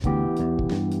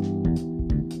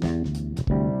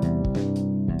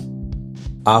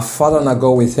Our Father and our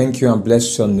God, we thank you and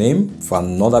bless your name for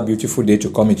another beautiful day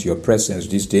to come into your presence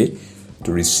this day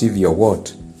to receive your word.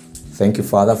 Thank you,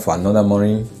 Father, for another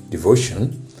morning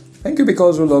devotion. Thank you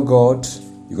because, oh Lord God,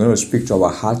 you're going to speak to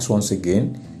our hearts once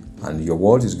again, and your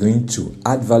word is going to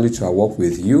add value to our walk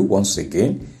with you once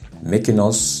again, making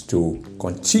us to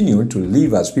continue to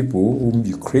live as people whom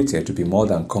you created to be more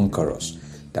than conquerors,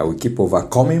 that we keep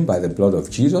overcoming by the blood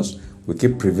of Jesus, we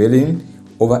keep prevailing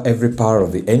over every power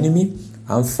of the enemy.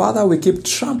 And Father, we keep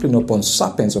trampling upon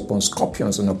serpents, upon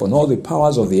scorpions, and upon all the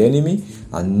powers of the enemy,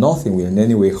 and nothing will in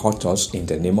any way hurt us in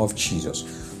the name of Jesus.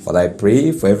 Father, I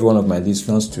pray for every one of my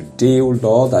listeners today, O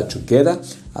Lord, that together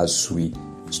as we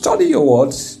study your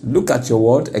word, look at your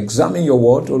word, examine your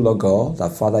word, O Lord God,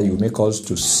 that Father, you make us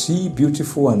to see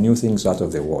beautiful and new things out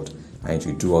of the word, and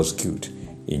to do us good.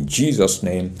 In Jesus'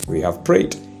 name we have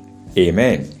prayed.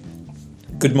 Amen.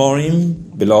 Good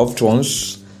morning, beloved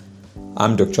ones.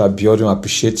 I'm Dr. Abiodun,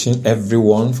 appreciating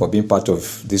everyone for being part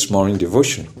of this morning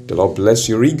devotion. The Lord bless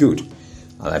you really good.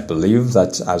 And I believe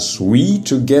that as we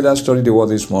together study the word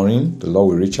this morning, the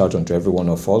Lord will reach out unto every one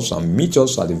of us and meet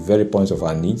us at the very point of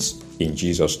our needs in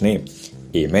Jesus' name.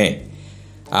 Amen.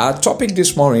 Our topic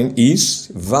this morning is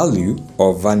value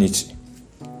or vanity.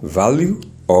 Value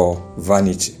or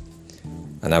vanity.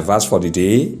 And our verse for the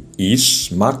day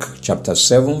is Mark chapter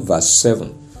 7 verse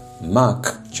 7.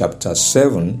 Mark chapter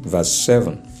 7 verse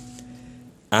 7.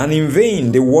 And in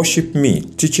vain they worship me,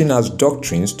 teaching as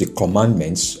doctrines the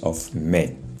commandments of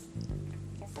men.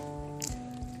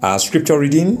 Our scripture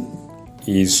reading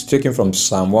is taken from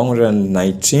Psalm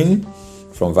 119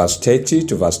 from verse 30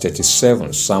 to verse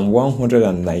 37. Psalm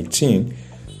 119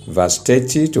 verse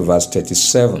 30 to verse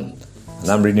 37. And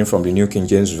I'm reading from the New King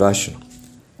James Version.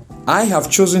 I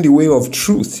have chosen the way of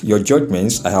truth, your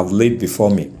judgments I have laid before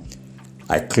me.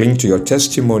 I cling to your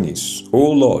testimonies.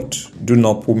 O Lord, do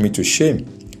not put me to shame.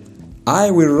 I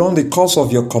will run the course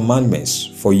of your commandments,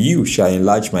 for you shall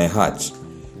enlarge my heart.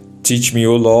 Teach me,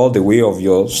 O Lord, the way of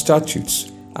your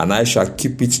statutes, and I shall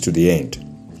keep it to the end.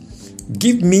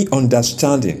 Give me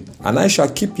understanding, and I shall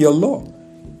keep your law.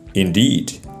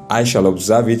 Indeed, I shall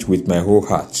observe it with my whole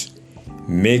heart.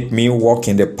 Make me walk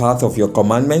in the path of your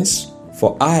commandments,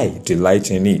 for I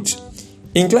delight in it.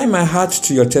 Incline my heart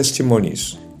to your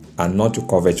testimonies, and not to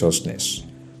covetousness.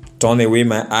 Turn away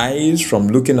my eyes from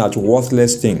looking at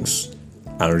worthless things,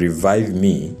 and revive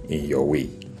me in your way.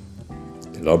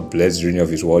 The Lord bless the reading of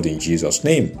his word in Jesus'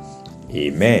 name.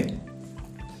 Amen.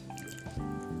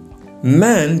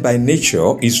 Man by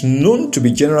nature is known to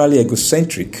be generally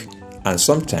egocentric and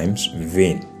sometimes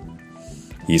vain.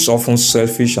 He is often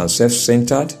selfish and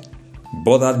self-centered,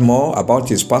 bothered more about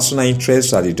his personal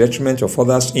interests at the detriment of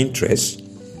others' interests.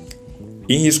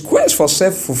 In his quest for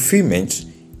self-fulfillment,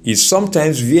 he is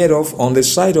sometimes veered off on the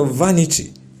side of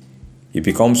vanity. He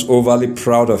becomes overly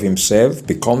proud of himself,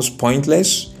 becomes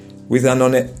pointless, with an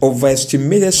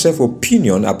overestimated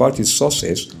self-opinion about his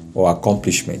success or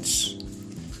accomplishments.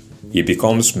 He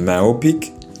becomes myopic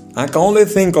and can only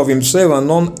think of himself and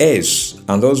none else,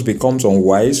 and thus becomes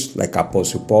unwise, like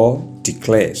Apostle Paul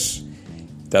declares.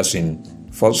 That's in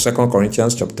 2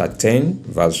 Corinthians chapter 10,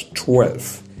 verse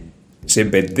 12. Say,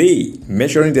 but they,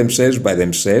 measuring themselves by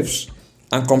themselves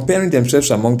and comparing themselves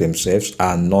among themselves,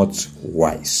 are not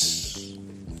wise.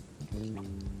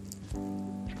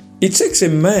 It takes a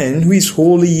man who is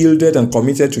wholly yielded and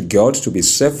committed to God to be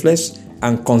selfless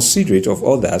and considerate of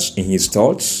others in his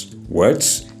thoughts,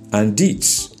 words, and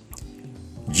deeds.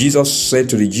 Jesus said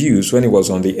to the Jews when he was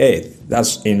on the earth,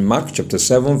 that's in Mark chapter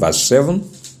 7 verse 7,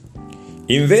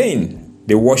 in vain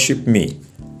they worship me,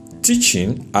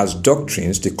 teaching as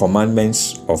doctrines the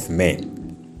commandments of men.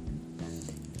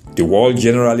 The world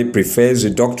generally prefers the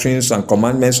doctrines and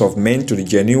commandments of men to the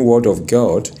genuine word of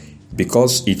God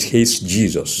because it hates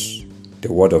Jesus,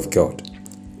 the word of God.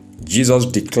 Jesus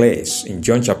declares in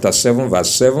John chapter 7 verse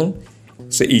 7,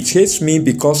 say, it hates me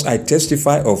because I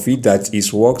testify of it that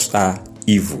its works are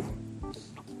evil.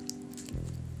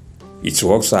 Its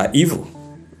works are evil,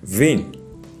 vain,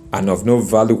 and of no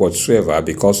value whatsoever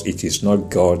because it is not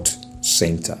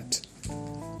God-centered.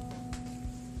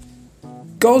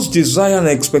 God's desire and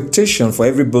expectation for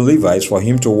every believer is for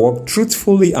him to walk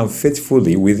truthfully and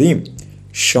faithfully with him,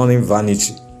 shunning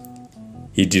vanity.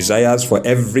 He desires for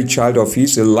every child of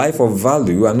his a life of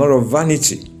value and not of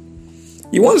vanity.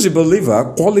 He wants the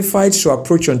believer qualified to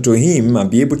approach unto him and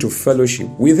be able to fellowship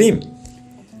with him.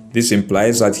 This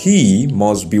implies that he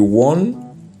must be one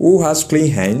who has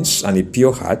clean hands and a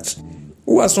pure heart,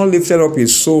 who has not lifted up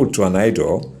his soul to an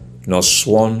idol, nor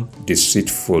sworn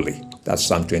deceitfully. That's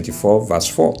Psalm 24 verse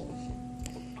 4.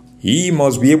 He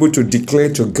must be able to declare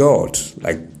to God,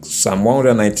 like Psalm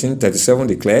 119:37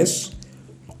 declares,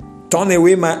 "Turn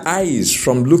away my eyes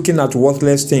from looking at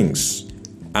worthless things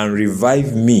and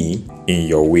revive me in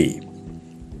your way."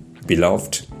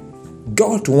 Beloved,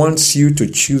 God wants you to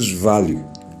choose value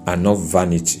and not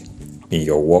vanity in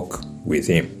your walk with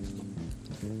Him.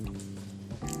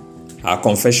 Our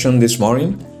confession this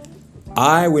morning: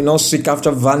 I will not seek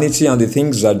after vanity and the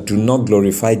things that do not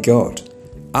glorify God.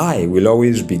 I will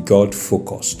always be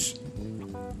God-focused.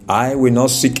 I will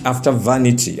not seek after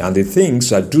vanity and the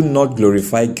things that do not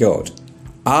glorify God.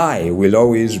 I will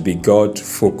always be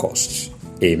God-focused.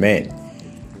 Amen.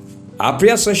 Our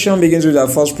prayer session begins with our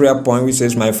first prayer point, which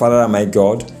says, "My Father and my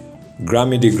God, grant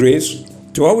me the grace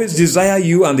to always desire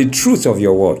you and the truth of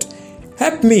your word.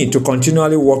 Help me to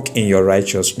continually walk in your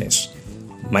righteousness."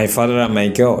 My Father and my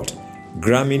God,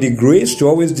 grant me the grace to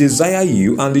always desire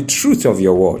you and the truth of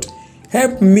your word.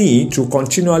 Help me to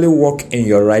continually walk in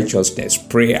your righteousness.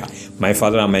 Prayer. My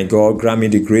Father and my God, grant me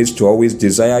the grace to always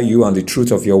desire you and the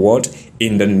truth of your word.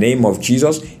 In the name of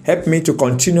Jesus, help me to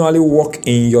continually walk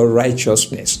in your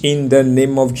righteousness. In the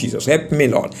name of Jesus, help me,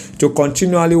 Lord, to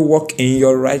continually walk in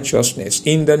your righteousness.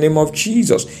 In the name of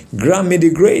Jesus, grant me the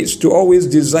grace to always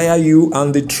desire you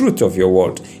and the truth of your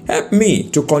word. Help me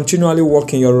to continually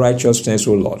walk in your righteousness,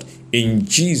 O Lord. In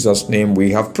Jesus' name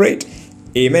we have prayed.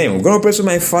 Amen. I'm going to pray to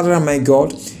my Father and my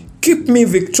God. Keep me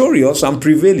victorious and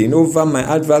prevailing over my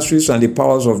adversaries and the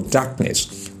powers of darkness.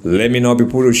 Let me not be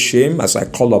put to shame as I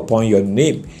call upon your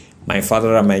name. My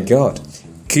Father and my God,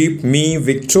 keep me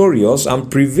victorious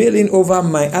and prevailing over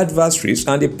my adversaries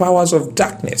and the powers of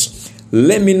darkness.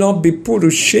 Let me not be put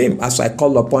to shame as I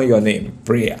call upon your name.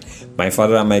 Prayer. My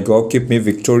Father and my God, keep me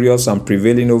victorious and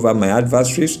prevailing over my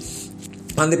adversaries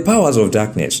and the powers of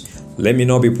darkness. Let me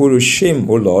not be put to shame,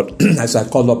 O Lord, as I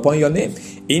call upon your name.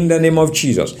 In the name of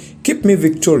Jesus, keep me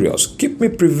victorious. Keep me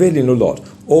prevailing, O Lord,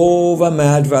 over my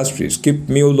adversaries. Keep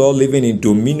me, O Lord, living in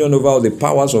dominion over all the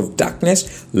powers of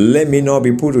darkness. Let me not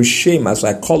be put to shame as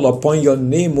I call upon your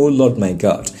name, O Lord, my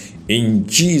God. In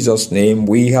Jesus' name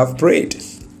we have prayed.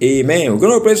 Amen. We're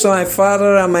going to pray to my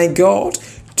Father and my God.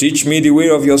 Teach me the way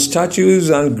of your statutes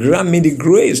and grant me the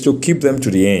grace to keep them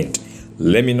to the end.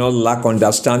 Let me not lack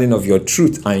understanding of your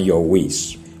truth and your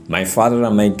ways. My Father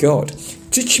and my God,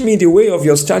 teach me the way of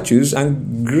your statutes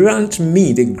and grant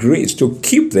me the grace to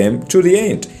keep them to the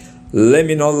end. Let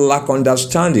me not lack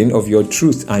understanding of your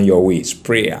truth and your ways.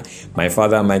 Prayer. My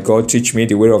Father and my God, teach me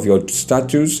the way of your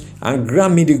statutes and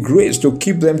grant me the grace to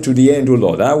keep them to the end, O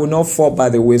Lord. I will not fall by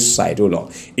the wayside, O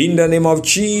Lord. In the name of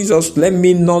Jesus, let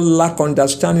me not lack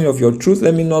understanding of your truth.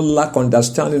 Let me not lack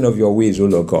understanding of your ways, O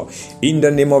Lord God. In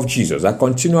the name of Jesus, I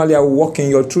continually walk in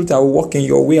your truth. I walk in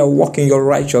your way. I walk in your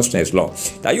righteousness, Lord.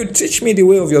 That you teach me the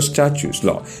way of your statutes,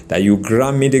 Lord. That you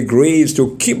grant me the grace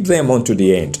to keep them unto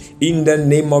the end. In the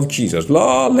name of Jesus,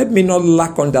 Lord, let me not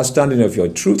lack understanding of your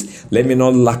truth. Let me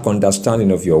not lack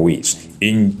understanding of your ways.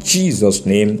 In Jesus'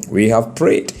 name we have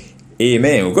prayed.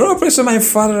 Amen. We're going to pray to my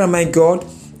Father and my God.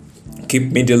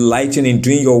 Keep me delighting in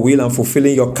doing your will and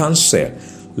fulfilling your counsel.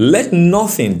 Let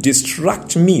nothing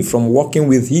distract me from walking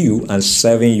with you and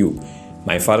serving you.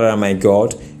 My Father and my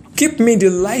God, keep me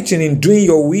delighting in doing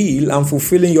your will and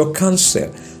fulfilling your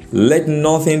counsel. Let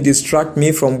nothing distract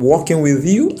me from walking with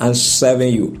you and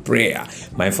serving you. Prayer.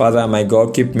 My Father and my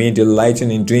God, keep me delighting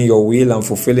in doing your will and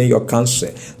fulfilling your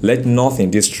counsel. Let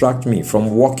nothing distract me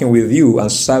from walking with you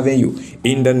and serving you.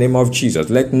 In the name of Jesus,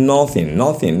 let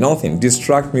nothing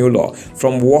distract me, O Lord,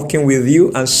 from walking with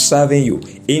you and serving you.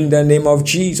 In the name of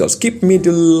Jesus, keep me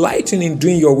delighting in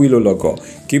doing your will, O Lord God.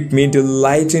 Keep me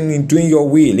delighting in doing your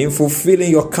will, in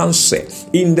fulfilling your counsel.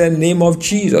 In the name of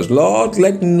Jesus, Lord,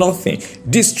 let nothing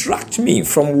distract me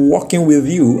from walking with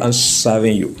you and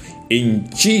serving you. In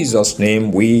Jesus'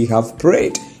 name we have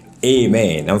prayed.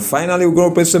 Amen. And finally, we're going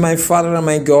to pray to my Father and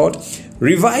my God.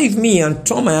 Revive me and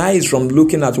turn my eyes from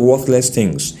looking at worthless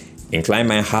things. Incline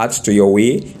my heart to your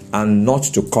way and not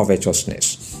to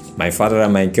covetousness. My Father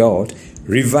and my God,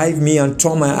 revive me and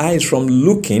turn my eyes from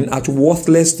looking at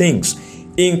worthless things.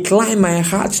 Incline my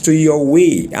heart to your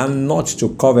way and not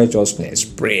to covetousness.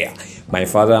 Prayer. My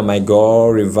Father and my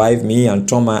God, revive me and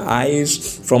turn my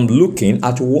eyes from looking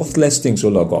at worthless things, O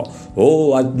Lord God.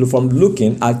 From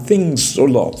looking at things, O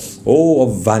Lord,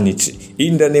 of vanity.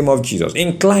 In the name of Jesus,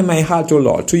 incline my heart, O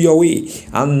Lord, to your way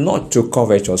and not to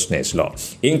covetousness, Lord.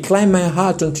 Incline my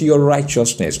heart unto your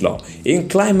righteousness, Lord.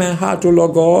 Incline my heart, O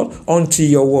Lord God, unto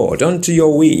your word, unto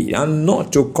your way, and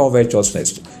not to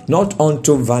covetousness, not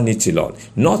unto vanity, Lord,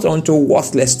 not unto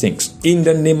worthless things. In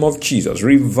the name of Jesus,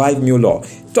 revive me, O Lord.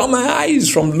 Turn my eyes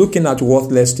from looking at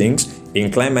worthless things.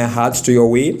 Incline my heart to your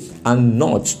way and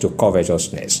not to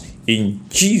covetousness. In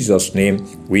Jesus'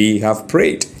 name we have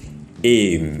prayed.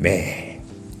 Amen.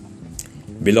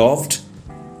 Beloved,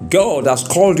 God has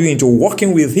called you into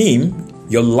walking with Him.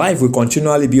 Your life will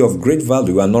continually be of great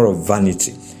value and not of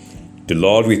vanity. The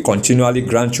Lord will continually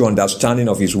grant you understanding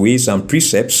of His ways and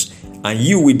precepts, and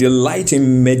you will delight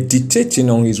in meditating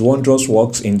on His wondrous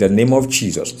works in the name of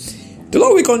Jesus. The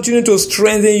Lord will continue to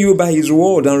strengthen you by His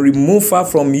word and remove far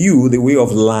from you the way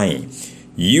of lying.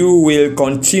 You will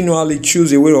continually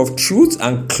choose a way of truth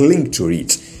and cling to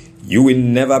it. You will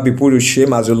never be put to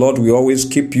shame, as the Lord will always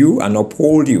keep you and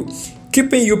uphold you,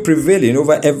 keeping you prevailing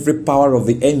over every power of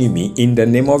the enemy in the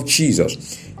name of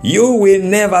Jesus. You will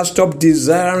never stop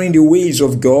desiring the ways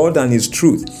of God and His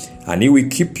truth, and He will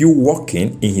keep you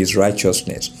walking in His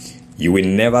righteousness. You will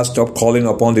never stop calling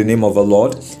upon the name of the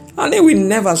Lord, and He will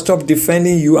never stop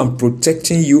defending you and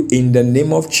protecting you in the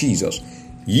name of Jesus.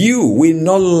 You will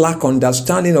not lack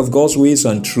understanding of God's ways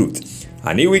and truth,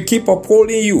 and He will keep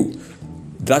upholding you,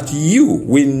 that you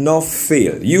will not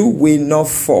fail, you will not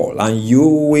fall, and you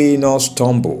will not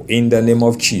stumble in the name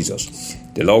of Jesus.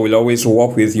 The Lord will always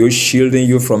walk with you, shielding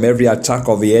you from every attack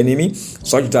of the enemy,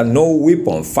 such that no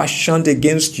weapon fashioned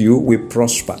against you will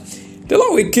prosper. The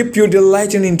Lord will keep you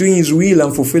delighting in doing His will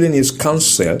and fulfilling His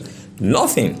counsel.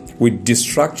 Nothing will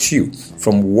distract you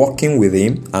from walking with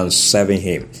Him and serving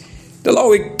Him. The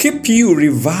Lord will keep you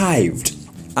revived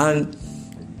and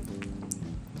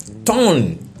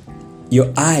turn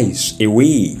your eyes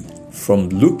away from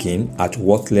looking at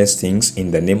worthless things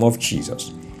in the name of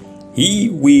Jesus. He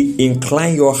will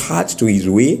incline your heart to His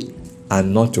way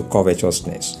and not to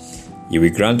covetousness. He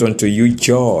will grant unto you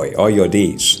joy all your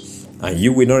days, and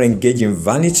you will not engage in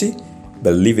vanity,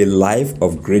 but live a life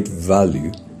of great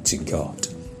value to God.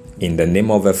 In the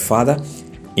name of the Father,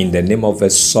 in the name of the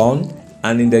Son,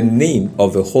 and in the name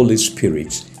of the Holy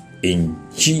Spirit, in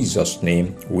Jesus'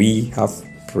 name we have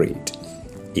prayed.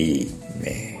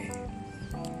 Amen.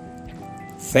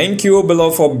 Thank you,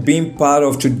 beloved, for being part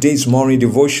of today's morning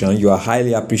devotion. You are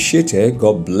highly appreciated.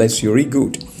 God bless you. Really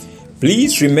good.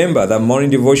 Please remember that morning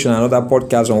devotion and other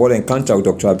podcasts on Word Encounter with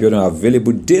Dr. Abiodun are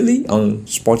available daily on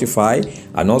Spotify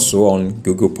and also on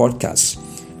Google Podcasts.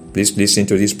 Please listen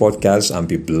to these podcasts and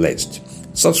be blessed.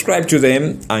 Subscribe to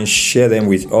them and share them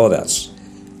with others.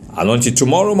 And until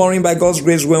tomorrow morning, by God's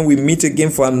grace, when we meet again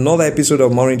for another episode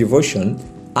of Morning Devotion,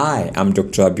 I am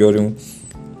Dr. Abiodun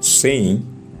saying,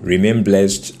 remain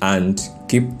blessed and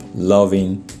keep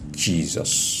loving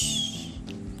Jesus.